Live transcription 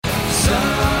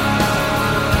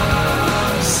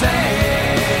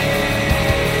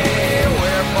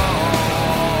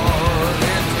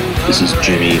This is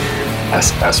Jimmy,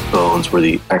 SS Bones, where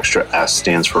the extra S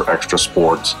stands for Extra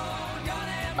Sports.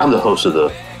 I'm the host of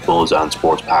the Bones on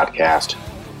Sports podcast.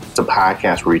 It's a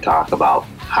podcast where we talk about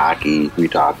hockey, we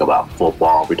talk about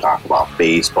football, we talk about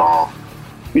baseball,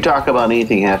 we talk about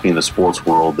anything happening in the sports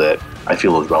world that I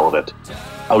feel is relevant.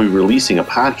 I'll be releasing a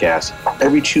podcast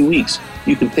every 2 weeks.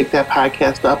 You can pick that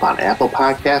podcast up on Apple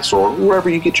Podcasts or wherever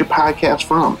you get your podcasts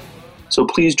from. So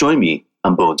please join me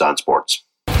on Bones on Sports.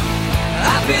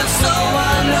 I feel so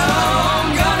alone.